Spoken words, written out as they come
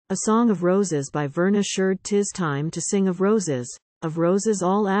A Song of Roses by Virna Sheard. 'Tis time to sing of roses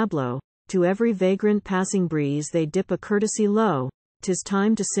all ablow. To every vagrant passing breeze they dip a courtesy low. 'Tis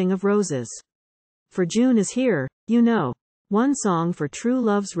time to sing of roses. For June is here, you know. One song for true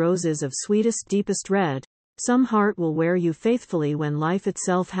love's roses of sweetest, deepest red. Some heart will wear you faithfully when life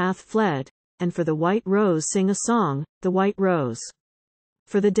itself hath fled. And for the white rose sing a song, the white rose.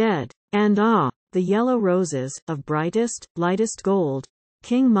 For the dead. And the yellow roses, of brightest, lightest gold.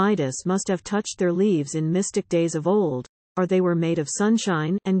 King Midas must have touched their leaves in mystic days of old, or they were made of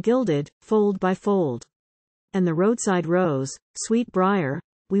sunshine, and gilded, fold by fold. And the roadside rose, sweet-briar,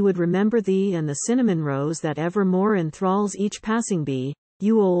 we would remember thee, and the cinnamon rose that evermore enthralls each passing bee,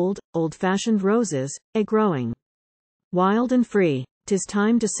 you old, old-fashioned roses, a-growing wild and free. 'Tis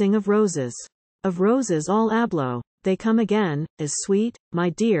time to sing of roses all ablow. They come again, as sweet,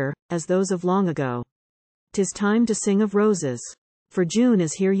 my dear, as those of long ago. 'Tis time to sing of roses. For June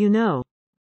is here, you know.